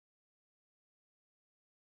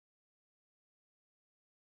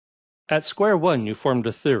At square 1, you formed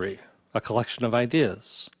a theory, a collection of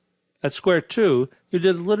ideas. At square 2, you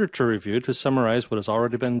did a literature review to summarize what has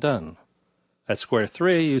already been done. At square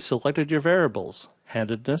 3, you selected your variables,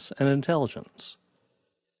 handedness and intelligence.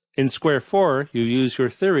 In square 4, you use your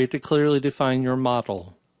theory to clearly define your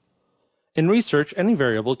model. In research, any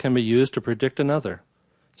variable can be used to predict another,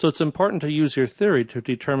 so it's important to use your theory to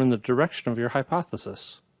determine the direction of your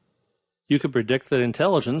hypothesis. You could predict that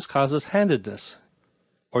intelligence causes handedness,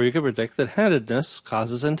 or you could predict that handedness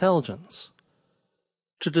causes intelligence.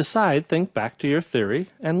 To decide, think back to your theory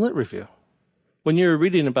and lit review. When you were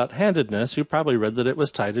reading about handedness, you probably read that it was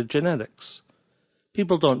tied to genetics.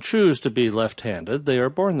 People don't choose to be left-handed, they are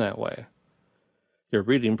born that way. Your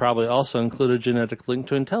reading probably also included a genetic link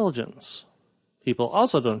to intelligence. People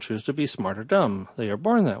also don't choose to be smart or dumb, they are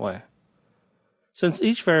born that way. Since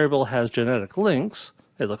each variable has genetic links,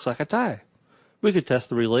 it looks like a tie. We could test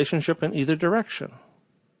the relationship in either direction.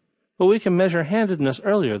 But we can measure handedness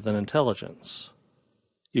earlier than intelligence.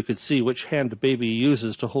 You could see which hand a baby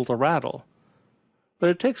uses to hold a rattle, but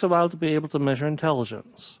it takes a while to be able to measure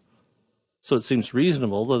intelligence. So it seems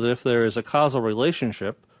reasonable that if there is a causal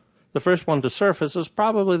relationship, the first one to surface is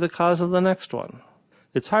probably the cause of the next one.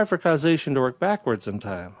 It's hard for causation to work backwards in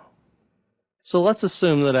time. So let's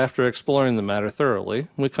assume that after exploring the matter thoroughly,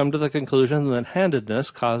 we come to the conclusion that handedness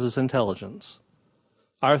causes intelligence.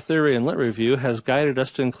 Our theory and lit review has guided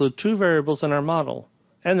us to include two variables in our model,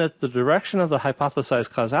 and that the direction of the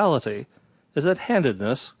hypothesized causality is that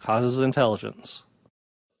handedness causes intelligence.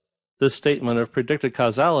 This statement of predicted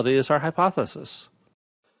causality is our hypothesis.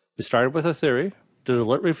 We started with a theory, did a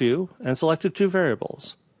lit review, and selected two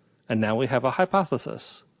variables, and now we have a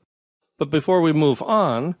hypothesis. But before we move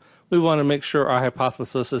on, we want to make sure our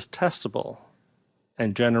hypothesis is testable,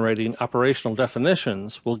 and generating operational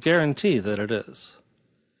definitions will guarantee that it is.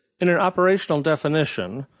 In an operational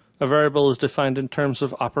definition, a variable is defined in terms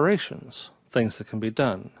of operations, things that can be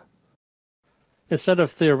done. Instead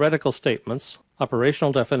of theoretical statements,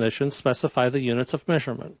 operational definitions specify the units of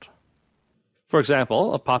measurement. For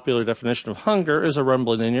example, a popular definition of hunger is a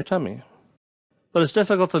rumbling in your tummy. But it's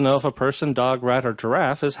difficult to know if a person, dog, rat, or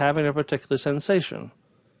giraffe is having a particular sensation.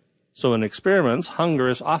 So in experiments, hunger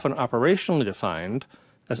is often operationally defined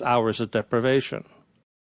as hours of deprivation.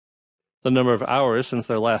 The number of hours since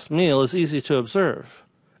their last meal is easy to observe,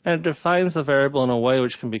 and it defines the variable in a way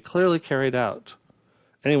which can be clearly carried out.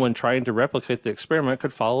 Anyone trying to replicate the experiment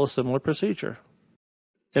could follow a similar procedure.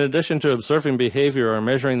 In addition to observing behavior or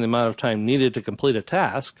measuring the amount of time needed to complete a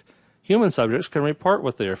task, human subjects can report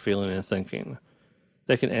what they are feeling and thinking.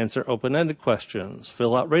 They can answer open-ended questions,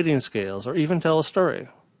 fill out rating scales, or even tell a story.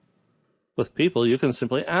 With people, you can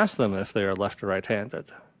simply ask them if they are left or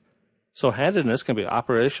right-handed. So handedness can be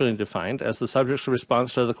operationally defined as the subject's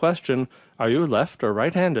response to the question, "Are you left or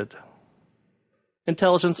right-handed?"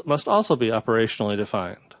 Intelligence must also be operationally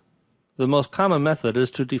defined. The most common method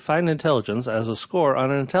is to define intelligence as a score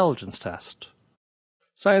on an intelligence test.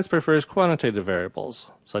 Science prefers quantitative variables,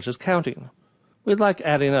 such as counting. We'd like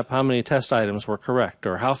adding up how many test items were correct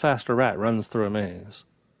or how fast a rat runs through a maze.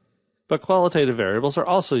 But qualitative variables are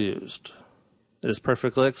also used. It is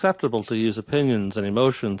perfectly acceptable to use opinions and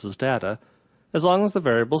emotions as data, as long as the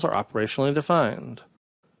variables are operationally defined.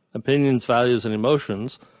 Opinions, values, and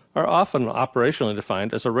emotions are often operationally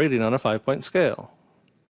defined as a rating on a 5-point scale.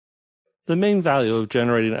 The main value of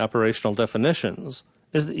generating operational definitions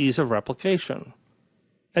is the ease of replication.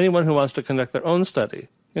 Anyone who wants to conduct their own study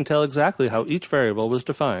can tell exactly how each variable was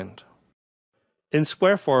defined. In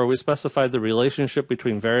square 4, we specified the relationship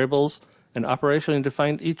between variables and operationally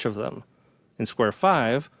defined each of them. In square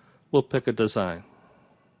 5, we'll pick a design.